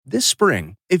This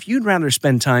spring, if you'd rather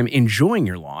spend time enjoying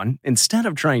your lawn instead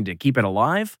of trying to keep it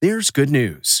alive, there's good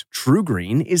news.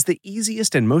 TruGreen is the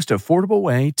easiest and most affordable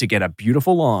way to get a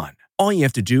beautiful lawn. All you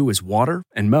have to do is water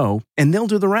and mow, and they'll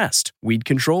do the rest. Weed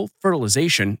control,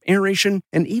 fertilization, aeration,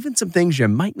 and even some things you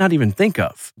might not even think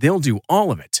of. They'll do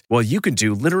all of it, while you can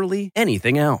do literally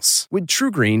anything else. With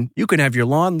TruGreen, you can have your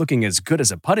lawn looking as good as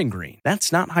a putting green.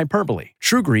 That's not hyperbole.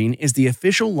 TruGreen is the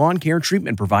official lawn care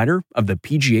treatment provider of the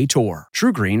PGA Tour.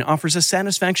 TruGreen offers a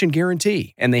satisfaction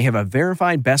guarantee, and they have a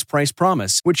verified best price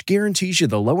promise, which guarantees you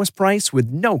the lowest price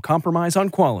with no compromise on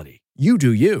quality. You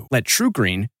do you. Let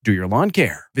TruGreen do your lawn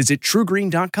care. Visit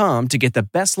TruGreen.com to get the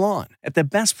best lawn at the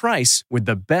best price with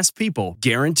the best people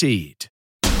guaranteed.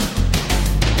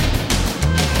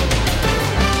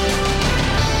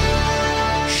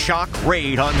 Shock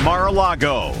raid on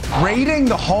Mar-a-Lago. Raiding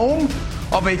the home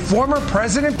of a former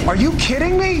president? Are you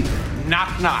kidding me?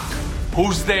 Knock, knock.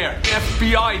 Who's there?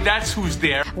 FBI, that's who's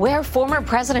there. Where former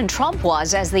President Trump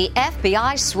was as the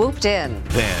FBI swooped in.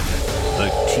 Then, the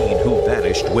teen who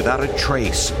vanished without a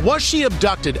trace. Was she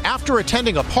abducted after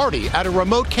attending a party at a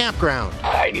remote campground?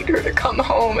 I need her to come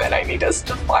home, and I need us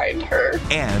to find her.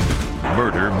 And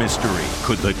murder mystery.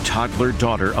 Could the toddler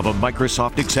daughter of a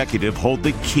Microsoft executive hold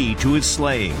the key to his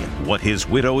slaying? What his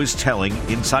widow is telling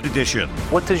Inside Edition.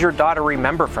 What does your daughter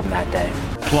remember from that day?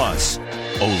 Plus,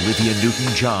 Olivia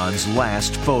Newton-John's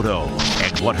last photo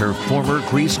and what her former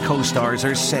Grease co-stars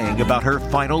are saying about her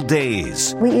final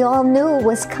days. We all knew it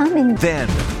was coming. Then,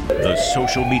 the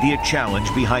social media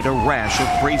challenge behind a rash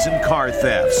of brazen car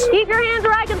thefts. Keep your hands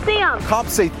where I can see them.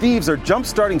 Cops say thieves are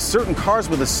jump-starting certain cars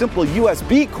with a simple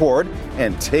USB cord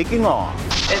and taking off.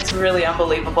 It's really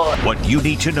unbelievable. What you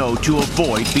need to know to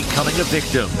avoid becoming a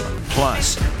victim.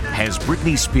 Plus, has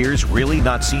Britney Spears really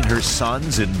not seen her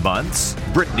sons in months?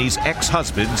 Britney's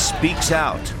ex-husband speaks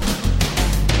out.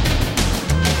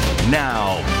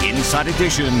 Now, Inside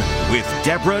Edition with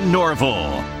Deborah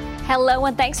Norville. Hello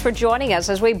and thanks for joining us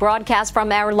as we broadcast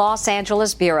from our Los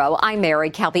Angeles bureau. I'm Mary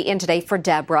Kelby in today for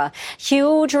Deborah.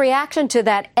 Huge reaction to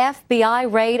that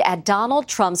FBI raid at Donald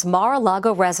Trump's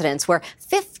Mar-a-Lago residence where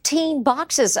 15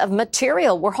 boxes of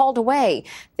material were hauled away.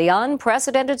 The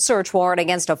unprecedented search warrant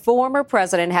against a former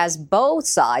president has both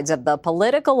sides of the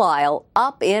political aisle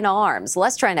up in arms.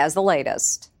 Les Trent has the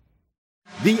latest.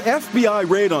 The FBI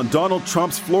raid on Donald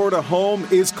Trump's Florida home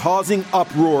is causing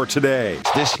uproar today.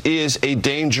 This is a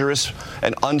dangerous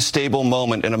and unstable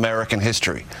moment in American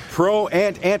history. Pro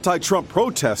and anti-Trump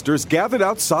protesters gathered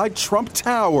outside Trump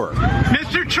Tower.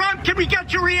 Mr. Trump, can we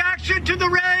get your reaction to the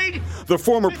raid? The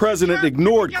former president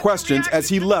ignored questions as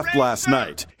he left last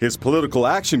night. His political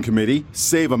action committee,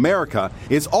 Save America,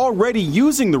 is already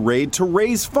using the raid to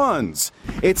raise funds.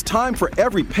 It's time for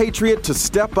every patriot to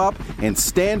step up and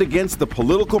stand against the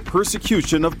political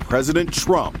persecution of President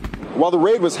Trump. While the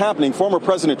raid was happening, former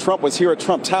President Trump was here at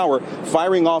Trump Tower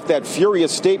firing off that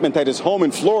furious statement that his home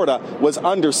in Florida was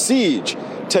under siege.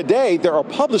 Today, there are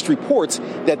published reports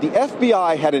that the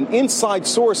FBI had an inside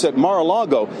source at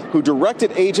Mar-a-Lago who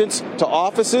directed agents to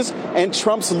offices and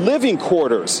Trump's living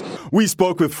quarters. We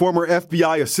spoke with former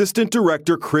FBI Assistant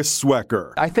Director Chris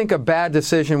Swecker. I think a bad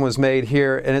decision was made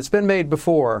here, and it's been made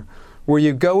before, where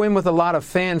you go in with a lot of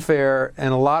fanfare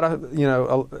and a lot of,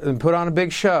 and put on a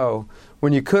big show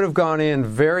when you could have gone in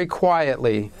very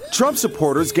quietly. Trump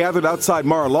supporters gathered outside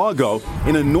Mar-a-Lago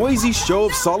in a noisy show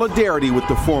of solidarity with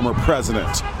the former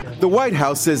president. The White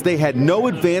House says they had no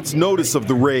advance notice of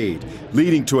the raid,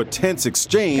 leading to a tense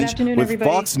exchange with everybody.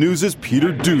 Fox News'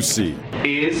 Peter Doocy.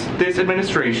 Is this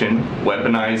administration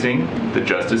weaponizing the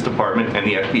Justice Department and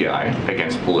the FBI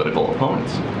against political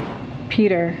opponents?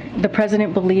 Peter, the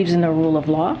president believes in the rule of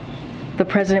law. The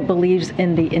president believes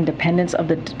in the independence of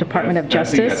the Department of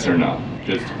Justice. That's a yes or no?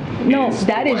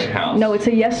 No, it's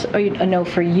a yes or a no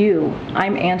for you.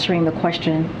 I'm answering the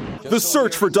question. The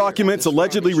search for documents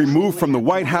allegedly removed from the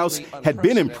White House had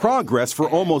been in progress for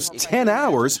almost 10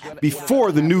 hours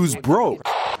before the news broke.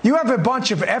 You have a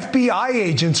bunch of FBI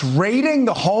agents raiding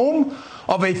the home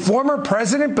of a former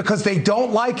president because they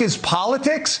don't like his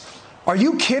politics? Are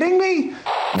you kidding me?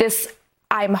 This,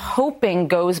 I'm hoping,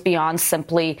 goes beyond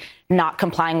simply not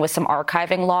complying with some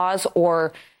archiving laws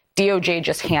or DOJ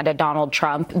just handed Donald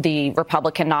Trump, the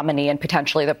Republican nominee and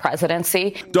potentially the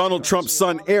presidency. Donald Trump's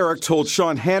son Eric told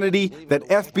Sean Hannity that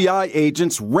FBI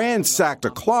agents ransacked a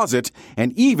closet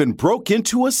and even broke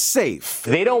into a safe.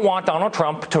 They don't want Donald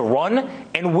Trump to run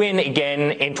and win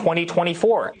again in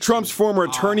 2024. Trump's former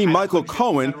attorney Michael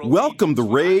Cohen welcomed the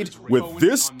raid with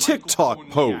this TikTok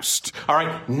post. All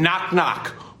right, knock,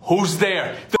 knock. Who's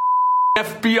there?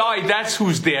 FBI, that's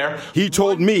who's there. He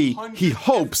told me he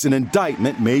hopes an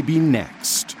indictment may be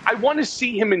next. I want to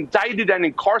see him indicted and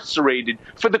incarcerated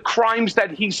for the crimes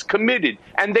that he's committed,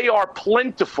 and they are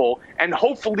plentiful, and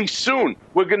hopefully soon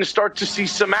we're going to start to see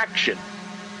some action.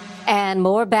 And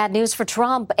more bad news for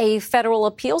Trump. A federal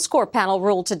appeals court panel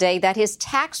ruled today that his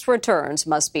tax returns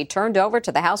must be turned over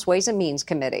to the House Ways and Means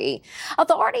Committee.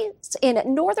 Authorities in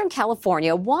Northern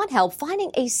California want help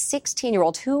finding a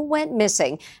 16-year-old who went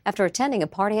missing after attending a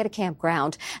party at a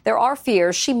campground. There are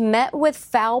fears she met with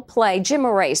foul play. Jim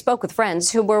Murray spoke with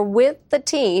friends who were with the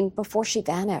teen before she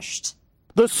vanished.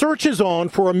 The search is on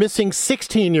for a missing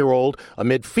 16-year-old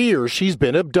amid fears she's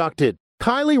been abducted.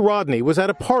 Kylie Rodney was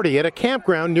at a party at a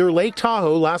campground near Lake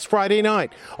Tahoe last Friday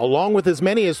night, along with as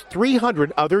many as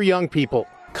 300 other young people.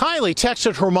 Kylie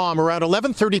texted her mom around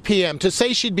 11:30 p.m. to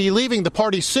say she'd be leaving the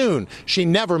party soon. She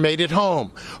never made it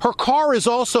home. Her car is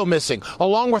also missing,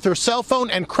 along with her cell phone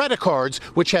and credit cards,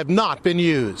 which have not been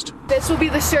used. This will be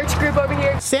the search group over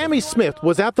here. Sammy Smith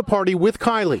was at the party with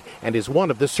Kylie and is one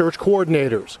of the search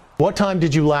coordinators. What time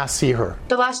did you last see her?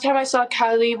 The last time I saw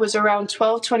Kylie was around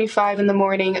 12:25 in the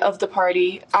morning of the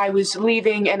party. I was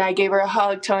leaving and I gave her a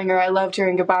hug, telling her I loved her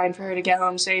and goodbye, and for her to get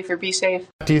home safe or be safe.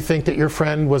 Do you think that your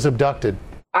friend was abducted?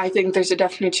 I think there's a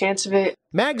definite chance of it.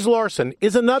 Mags Larson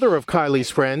is another of Kylie's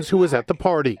friends who was at the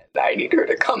party. I need her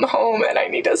to come home and I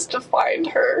need us to find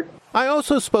her. I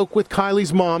also spoke with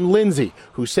Kylie's mom, Lindsay,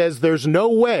 who says there's no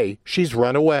way she's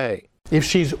run away. If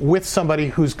she's with somebody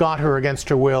who's got her against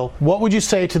her will, what would you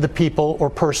say to the people or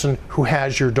person who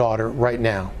has your daughter right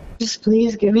now? Just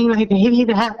please give me my baby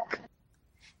back.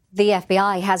 The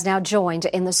FBI has now joined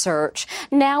in the search.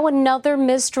 Now another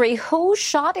mystery. Who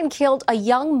shot and killed a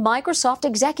young Microsoft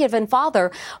executive and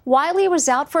father while he was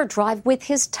out for a drive with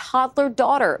his toddler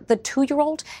daughter? The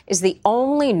 2-year-old is the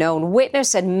only known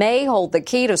witness and may hold the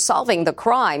key to solving the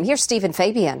crime. Here's Stephen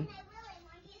Fabian.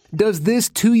 Does this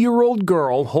 2-year-old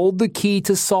girl hold the key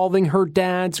to solving her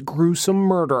dad's gruesome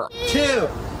murder? 2,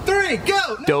 3, go!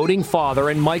 Doting father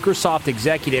and Microsoft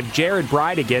executive Jared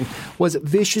Bridegan was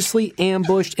viciously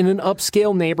ambushed in an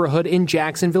upscale neighborhood in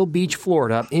Jacksonville Beach,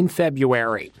 Florida in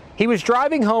February. He was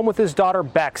driving home with his daughter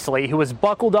Bexley, who was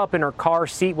buckled up in her car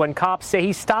seat when cops say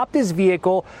he stopped his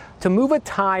vehicle to move a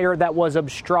tire that was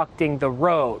obstructing the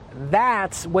road.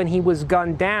 That's when he was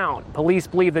gunned down. Police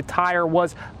believe the tire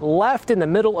was left in the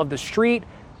middle of the street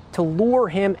to lure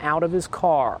him out of his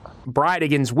car.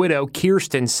 Bridegan's widow,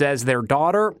 Kirsten, says their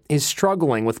daughter is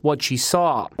struggling with what she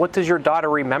saw. What does your daughter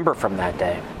remember from that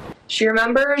day? She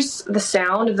remembers the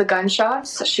sound of the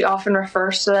gunshots. She often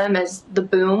refers to them as the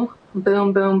boom,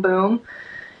 boom, boom, boom.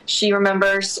 She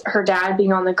remembers her dad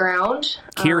being on the ground.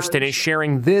 Kirsten is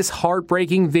sharing this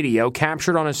heartbreaking video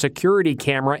captured on a security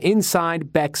camera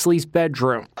inside Bexley's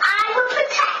bedroom. I will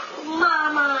protect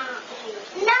Mama.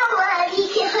 Nobody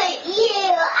can hurt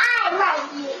you. I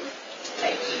love you.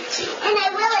 And I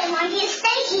really want you to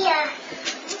stay here.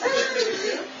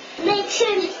 Make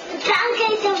sure the bad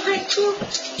guys don't hurt you.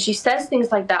 She says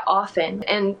things like that often,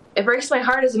 and it breaks my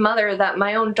heart as a mother that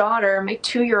my own daughter, my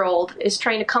 2-year-old, is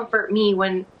trying to comfort me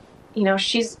when, you know,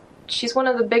 she's one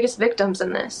of the biggest victims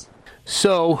in this.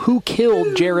 So, who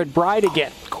killed Jared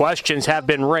Bridegan? Questions have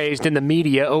been raised in the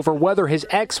media over whether his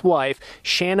ex-wife,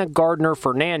 Shanna Gardner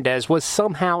Fernandez, was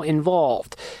somehow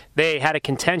involved. They had a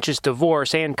contentious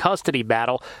divorce and custody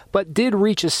battle, but did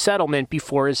reach a settlement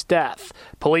before his death.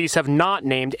 Police have not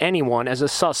named anyone as a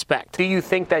suspect. Do you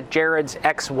think that Jared's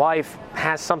ex-wife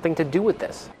has something to do with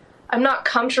this? I'm not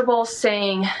comfortable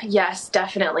saying yes,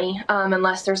 definitely,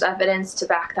 unless there's evidence to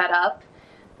back that up.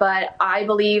 But I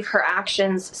believe her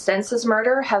actions since his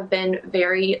murder have been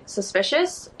very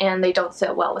suspicious, and they don't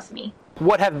sit well with me.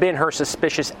 What have been her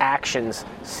suspicious actions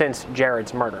since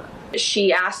Jared's murder?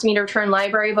 She asked me to return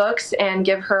library books and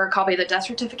give her a copy of the death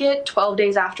certificate 12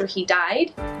 days after he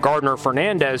died. Gardner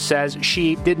Fernandez says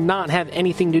she did not have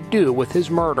anything to do with his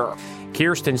murder.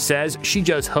 Kirsten says she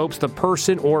just hopes the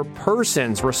person or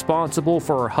persons responsible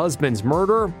for her husband's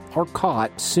murder are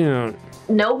caught soon.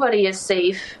 Nobody is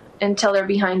safe until they're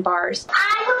behind bars.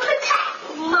 I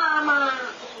will protect Mama.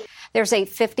 There's a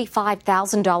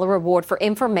 $55,000 reward for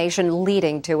information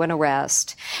leading to an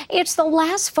arrest. It's the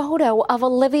last photo of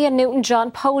Olivia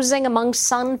Newton-John posing among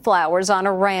sunflowers on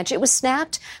a ranch. It was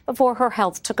snapped before her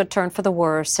health took a turn for the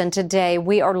worse. And today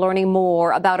we are learning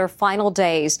more about her final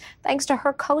days thanks to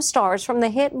her co-stars from the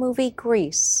hit movie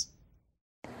Grease.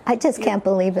 I just can't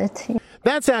believe it.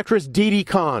 That's actress Didi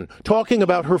Khan talking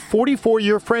about her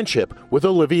 44-year friendship with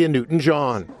Olivia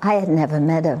Newton-John. I had never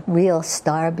met a real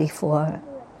star before.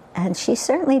 And she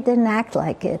certainly didn't act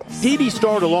like it. Dee Dee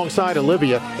starred alongside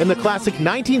Olivia in the classic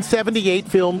 1978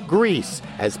 film Grease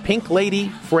as Pink Lady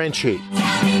Frenchie.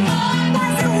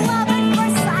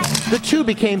 The two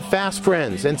became fast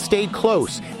friends and stayed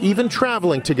close, even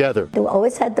traveling together. They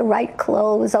always had the right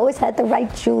clothes, always had the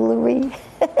right jewelry.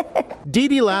 Dee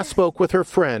Dee last spoke with her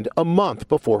friend a month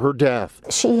before her death.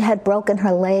 She had broken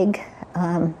her leg,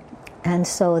 and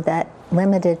so that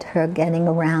limited her getting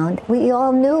around. We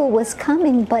all knew it was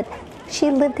coming, but she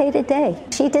lived day to day.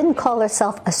 She didn't call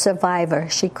herself a survivor.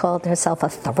 She called herself a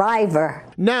thriver.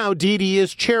 Now Dee Dee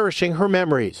is cherishing her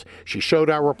memories. She showed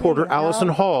our reporter Allison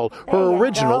Hall her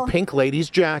original Pink Lady's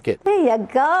jacket. There you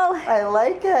go. I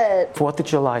like it. 4th of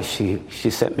July, she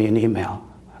sent me an email.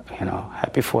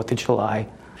 Happy 4th of July.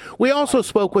 We also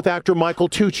spoke with actor Michael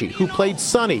Tucci, who played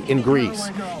Sonny in Grease.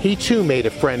 He too made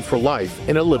a friend for life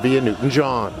in Olivia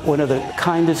Newton-John. One of the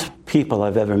kindest people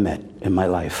I've ever met in my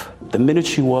life. The minute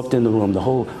she walked in the room, the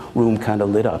whole room kind of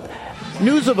lit up.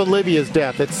 News of Olivia's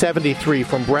death at 73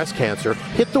 from breast cancer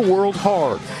hit the world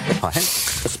hard,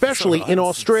 especially in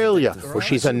Australia, where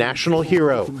she's a national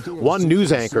hero. One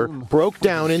news anchor broke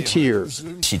down in tears.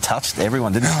 She touched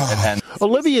everyone, didn't she? And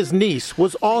Olivia's niece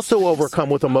was also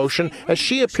overcome with emotion as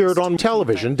she appeared on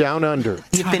television down under.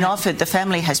 You've been offered, the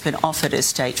family has been offered a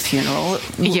state funeral.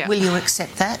 Yeah. Will you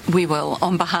accept that? We will,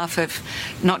 on behalf of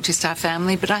not just our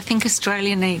family, but I think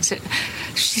Australia needs it.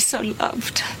 She's so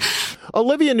loved.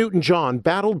 Olivia Newton-John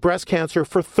battled breast cancer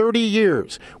for 30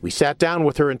 years. We sat down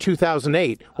with her in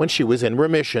 2008 when she was in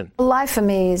remission. Life for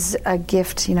me is a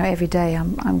gift, every day.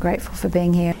 I'm grateful for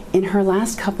being here. In her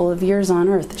last couple of years on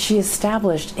Earth, she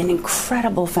established an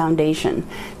incredible foundation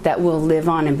that will live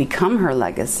on and become her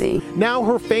legacy. Now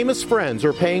her famous friends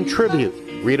are paying tribute.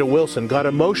 Rita Wilson got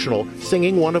emotional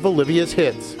singing one of Olivia's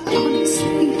hits.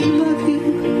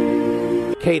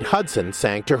 Kate Hudson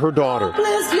sang to her daughter.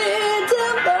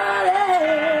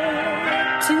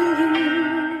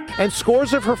 And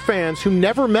scores of her fans who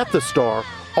never met the star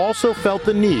also felt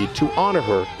the need to honor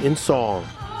her in song.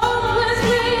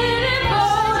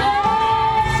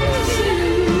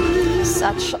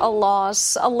 Such a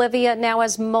loss. Olivia now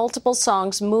has multiple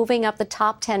songs moving up the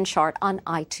top 10 chart on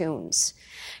iTunes.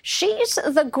 She's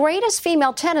the greatest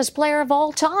female tennis player of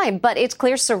all time, but it's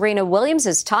clear Serena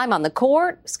Williams' time on the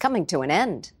court is coming to an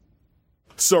end.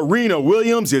 Serena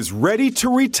Williams is ready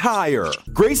to retire.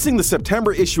 Gracing the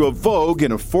September issue of Vogue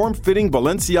in a form-fitting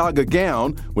Balenciaga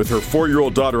gown with her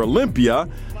 4-year-old daughter Olympia,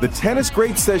 the tennis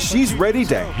great says she's ready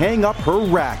to hang up her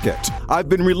racket. I've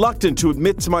been reluctant to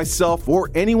admit to myself or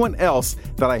anyone else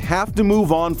that I have to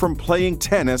move on from playing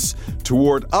tennis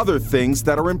toward other things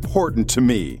that are important to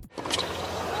me.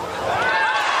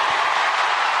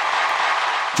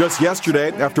 Just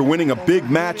yesterday, after winning a big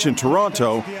match in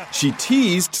Toronto, she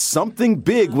teased something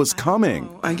big was coming.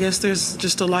 I guess there's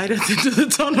just a light at the end of the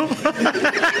tunnel.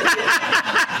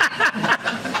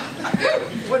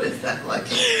 What is that like?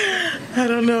 I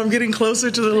don't know. I'm getting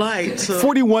closer to the light.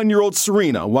 41-year-old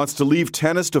Serena wants to leave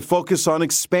tennis to focus on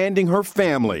expanding her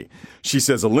family. She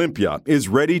says Olympia is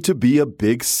ready to be a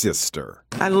big sister.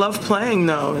 I love playing,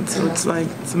 though. It's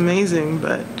amazing,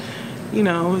 but...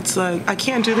 it's like, I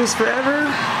can't do this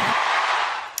forever.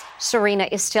 Serena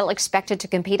is still expected to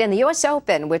compete in the U.S.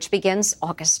 Open, which begins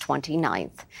August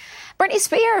 29th. Britney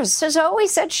Spears has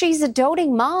always said she's a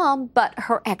doting mom, but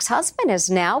her ex-husband is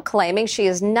now claiming she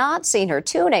has not seen her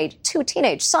two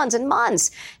teenage sons in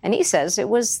months, and he says it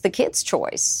was the kids'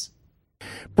 choice.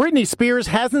 Britney Spears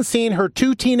hasn't seen her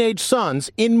 2 teenage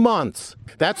sons in months.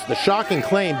 That's the shocking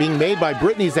claim being made by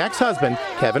Britney's ex-husband,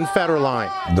 Kevin Federline.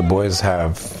 The boys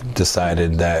have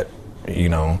decided that,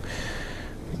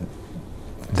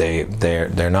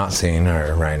 they're not seeing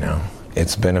her right now.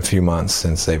 It's been a few months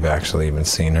since they've actually even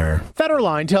seen her.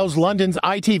 Federline tells London's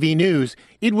ITV News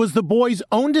it was the boys'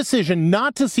 own decision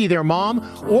not to see their mom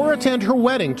or attend her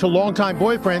wedding to longtime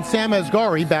boyfriend Sam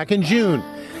Asghari back in June.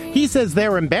 He says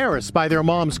they're embarrassed by their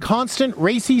mom's constant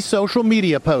racy social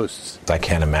media posts. I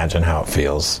can't imagine how it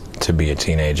feels to be a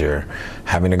teenager,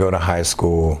 having to go to high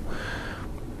school.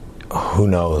 Who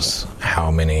knows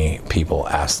how many people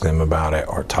ask them about it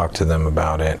or talk to them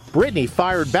about it. Britney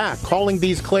fired back, calling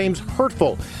these claims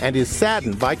hurtful, and is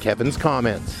saddened by Kevin's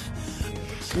comments.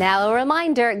 Now a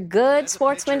reminder, good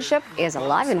sportsmanship is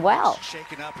alive and well.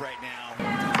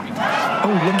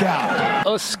 Oh, look out.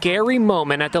 A scary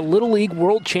moment at the Little League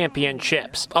World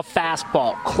Championships. A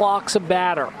fastball clocks a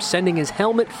batter, sending his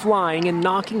helmet flying and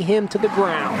knocking him to the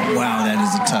ground. Wow, that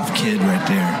is a tough kid right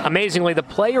there. Amazingly, the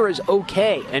player is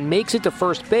okay and makes it to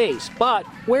first base, but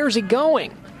where's he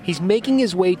going? He's making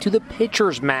his way to the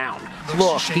pitcher's mound.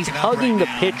 Look, he's hugging the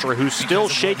pitcher who's still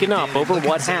shaken up over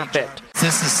what happened.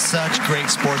 This is such great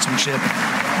sportsmanship.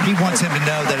 He wants him to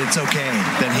know that it's okay,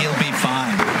 that he'll be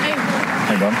fine.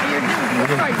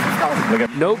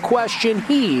 No question,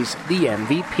 he's the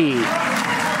MVP.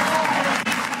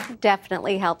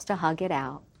 Definitely helps to hug it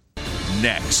out.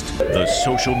 Next, the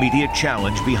social media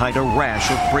challenge behind a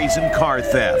rash of brazen car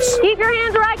thefts. Keep your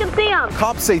hands where I can see them.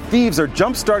 Cops say thieves are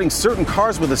jump-starting certain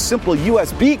cars with a simple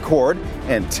USB cord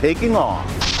and taking off.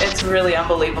 It's really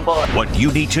unbelievable. What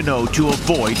you need to know to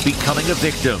avoid becoming a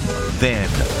victim. Then,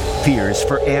 fears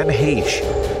for Anne Heche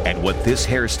and what this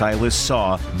hairstylist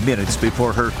saw minutes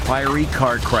before her fiery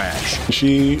car crash.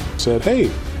 She said, "Hey,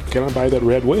 can I buy that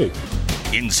red wig?"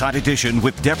 Inside Edition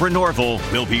with Deborah Norville.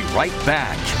 We'll be right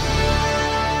back.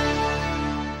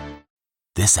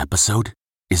 This episode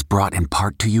is brought in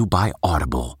part to you by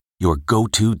Audible, your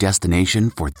go-to destination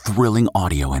for thrilling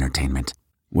audio entertainment.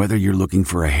 Whether you're looking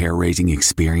for a hair-raising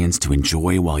experience to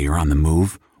enjoy while you're on the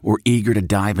move or eager to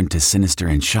dive into sinister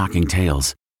and shocking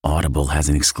tales, Audible has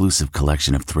an exclusive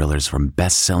collection of thrillers from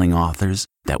best-selling authors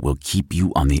that will keep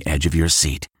you on the edge of your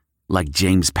seat. Like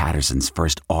James Patterson's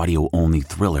first audio-only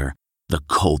thriller, The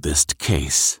Coldest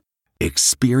Case.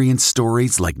 Experience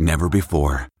stories like never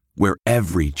before, where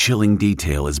every chilling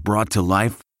detail is brought to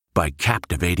life by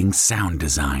captivating sound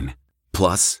design.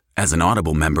 Plus, as an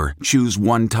Audible member, choose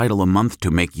one title a month to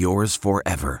make yours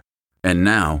forever. And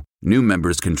now, new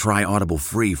members can try Audible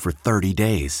free for 30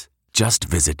 days. Just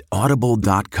visit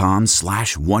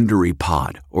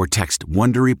audible.com/WonderyPod or text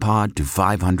WonderyPod to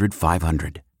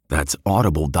 500-500. That's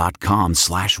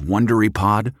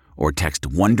audible.com/WonderyPod or text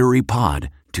WonderyPod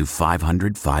to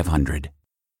 500-500.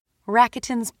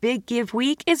 Rakuten's Big Give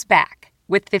Week is back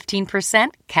with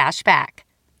 15% cash back.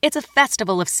 It's a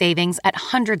festival of savings at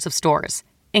hundreds of stores,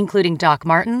 including Doc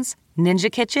Martens, Ninja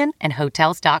Kitchen, and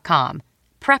Hotels.com.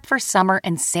 Prep for summer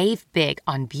and save big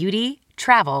on beauty,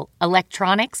 travel,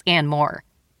 electronics, and more.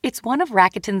 It's one of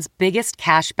Rakuten's biggest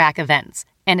cash back events,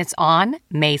 and it's on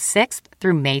May 6th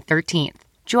through May 13th.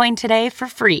 Join today for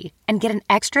free and get an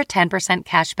extra 10%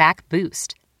 cash back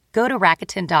boost. Go to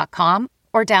Rakuten.com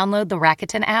or download the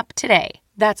Rakuten app today.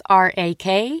 That's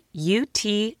RAKUTEN.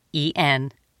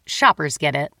 Shoppers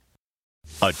get it.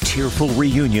 A tearful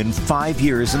reunion 5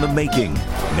 years in the making.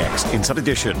 Next, Inside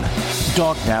Edition.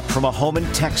 Dog nap from a home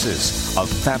in Texas. A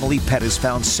family pet is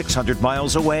found 600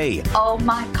 miles away. Oh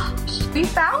my gosh, we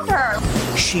found her.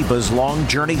 Sheba's long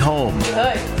journey home.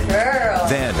 Good girl.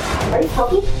 Then, Are you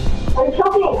choking?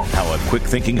 how a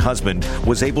quick-thinking husband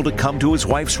was able to come to his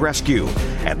wife's rescue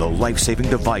and the life-saving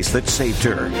device that saved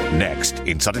her. Next,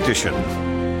 Inside Edition.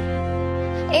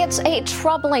 It's a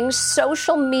troubling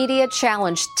social media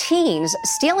challenge. Teens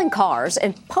stealing cars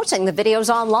and posting the videos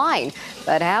online.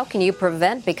 But how can you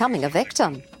prevent becoming a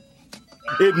victim?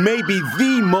 It may be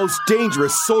the most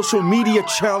dangerous social media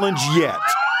challenge yet.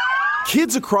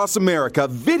 Kids across America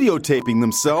videotaping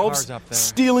themselves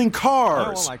stealing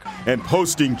cars and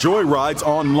posting joyrides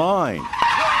online.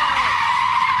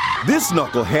 This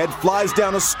knucklehead flies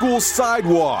down a school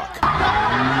sidewalk.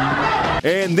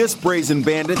 And this brazen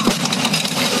bandit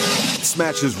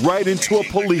smashes right into a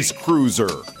police cruiser.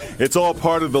 It's all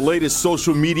part of the latest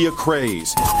social media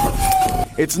craze.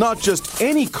 It's not just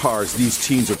any cars these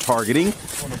teens are targeting.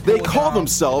 They call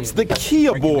themselves the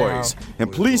Kia Boys.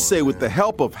 And police say with the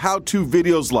help of how-to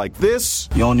videos like this,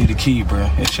 You don't need a key, bro.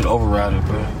 It should override it,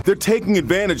 bro. they're taking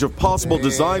advantage of possible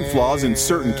design flaws in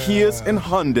certain Kias and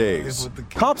Hyundais.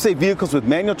 Cops say vehicles with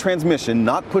manual transmission,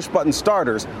 not push-button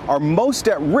starters, are most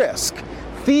at risk.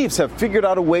 Thieves have figured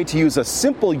out a way to use a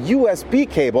simple USB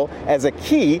cable as a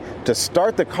key to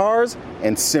start the cars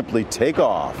and simply take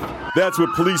off. That's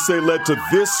what police say led to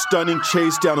this stunning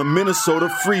chase down a Minnesota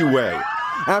freeway.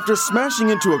 After smashing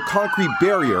into a concrete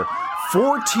barrier,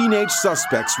 4 teenage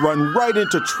suspects run right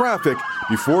into traffic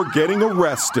before getting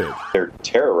arrested. They're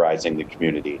terrorizing the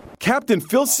community. Captain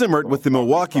Phil Simmert with the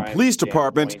Milwaukee Police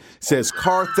Department says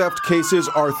car theft cases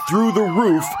are through the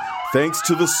roof thanks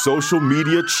to the social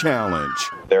media challenge.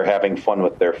 They're having fun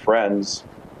with their friends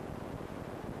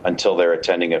until they're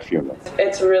attending a funeral.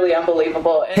 It's really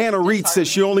unbelievable. Hannah Reed says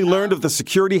she only learned of the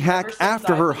security hack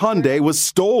after her Hyundai was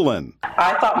stolen.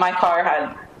 I thought my car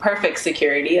had perfect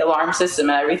security, alarm system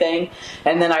and everything,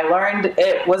 and then I learned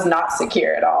it was not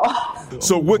secure at all.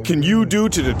 So what can you do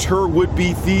to deter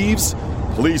would-be thieves?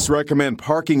 Police recommend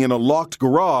parking in a locked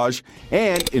garage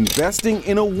and investing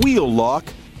in a wheel lock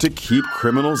to keep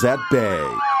criminals at bay.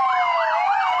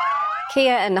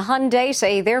 Kia and Hyundai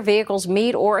say their vehicles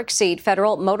meet or exceed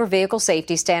federal motor vehicle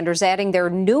safety standards, adding their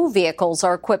new vehicles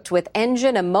are equipped with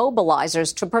engine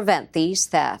immobilizers to prevent these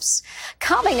thefts.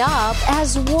 Coming up,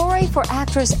 as worry for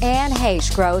actress Anne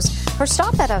Heche grows, her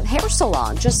stop at a hair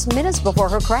salon just minutes before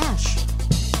her crash.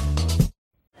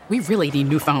 we really need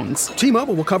new phones.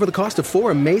 T-Mobile will cover the cost of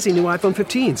 4 amazing new iPhone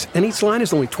 15s, and each line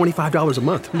is only $25 a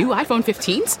month. New iPhone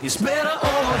 15s? It's better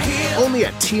over here. Only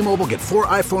at T-Mobile, get 4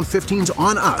 iPhone 15s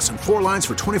on us and 4 lines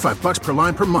for $25 per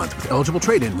line per month with eligible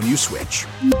trade-in when you switch.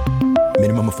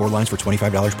 Minimum of 4 lines for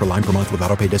 $25 per line per month with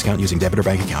autopay discount using debit or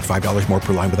bank account. $5 more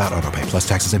per line without autopay, plus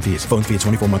taxes and fees. Phone fee at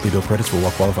 24 monthly bill credits for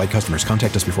well-qualified customers.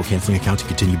 Contact us before canceling account to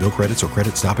continue bill credits or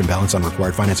credit stop and balance on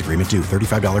required finance agreement due.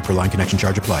 $35 per line connection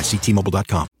charge applies. See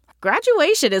T-Mobile.com.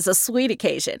 Graduation is a sweet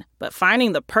occasion, but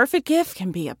finding the perfect gift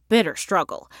can be a bitter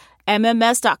struggle.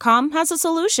 MMS.com has a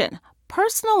solution.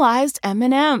 Personalized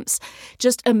M&Ms.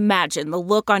 Just imagine the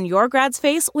look on your grad's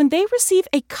face when they receive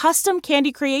a custom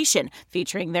candy creation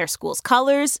featuring their school's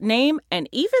colors, name, and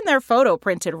even their photo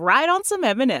printed right on some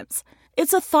M&Ms.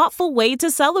 It's a thoughtful way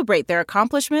to celebrate their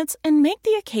accomplishments and make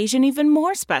the occasion even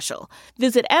more special.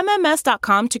 Visit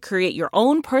MMS.com to create your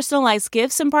own personalized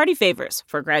gifts and party favors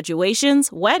for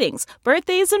graduations, weddings,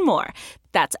 birthdays, and more.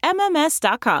 That's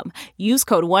MMS.com. Use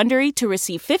code WONDERY to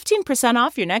receive 15%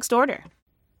 off your next order.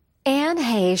 Anne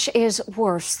Heche is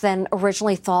worse than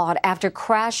originally thought after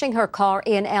crashing her car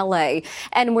in L.A.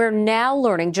 And we're now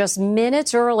learning just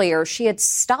minutes earlier she had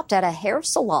stopped at a hair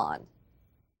salon.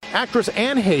 Actress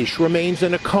Anne Heche remains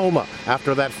in a coma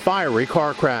after that fiery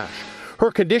car crash.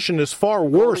 Her condition is far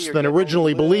worse than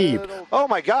originally believed. Oh,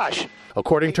 my gosh.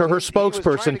 According to her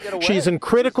spokesperson, she's in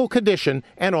critical condition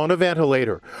and on a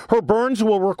ventilator. Her burns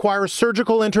will require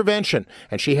surgical intervention,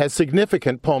 and she has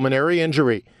significant pulmonary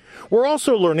injury. We're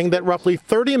also learning that roughly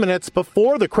 30 minutes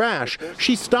before the crash,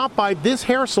 she stopped by this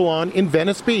hair salon in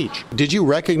Venice Beach. Did you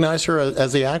recognize her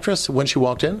as the actress when she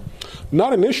walked in?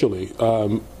 Not initially,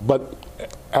 but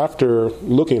after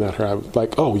looking at her, I was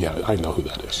like, oh, yeah, I know who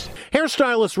that is.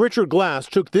 Hairstylist Richard Glass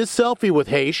took this selfie with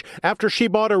Heche after she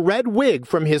bought a red wig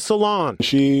from his salon.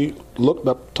 She looked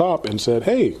up top and said,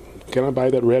 hey, can I buy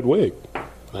that red wig? And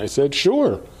I said,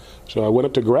 sure. So I went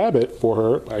up to grab it for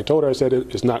her. I told her, I said,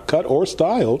 it's not cut or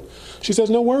styled. She says,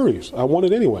 no worries. I want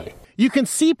it anyway. You can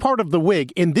see part of the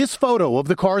wig in this photo of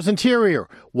the car's interior.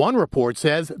 One report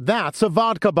says that's a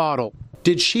vodka bottle.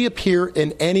 Did she appear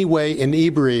in any way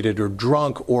inebriated or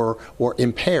drunk or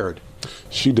impaired?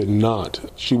 She did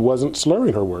not. She wasn't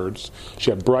slurring her words. She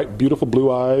had bright, beautiful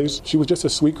blue eyes. She was just a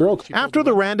sweet girl. After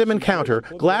the random encounter,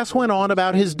 Glass went on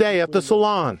about his day at the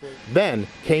salon. Then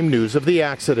came news of the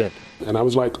accident. And I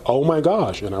was like, oh my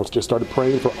gosh. And I just started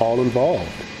praying for all involved.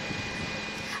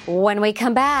 When we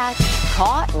come back,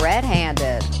 caught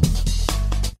red-handed.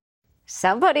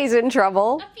 Somebody's in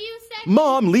trouble.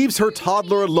 Mom leaves her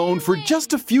toddler alone for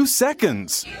just a few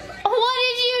seconds. What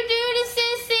did you do to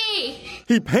Sissy?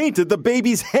 He painted the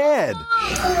baby's head.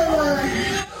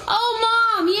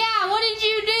 Oh, Mom, yeah, what did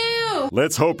you do?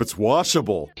 Let's hope it's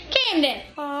washable. Camden.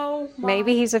 Oh, Mom.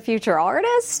 Maybe he's a future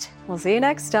artist. We'll see you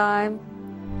next time.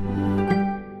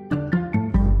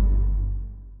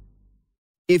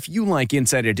 If you like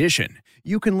Inside Edition,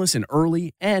 you can listen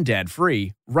early and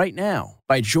ad-free right now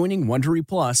by joining Wondery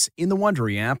Plus in the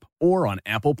Wondery app or on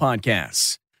Apple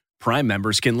Podcasts. Prime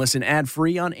members can listen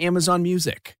ad-free on Amazon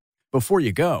Music. Before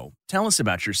you go, tell us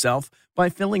about yourself by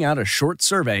filling out a short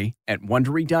survey at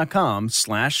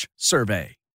Wondery.com/survey.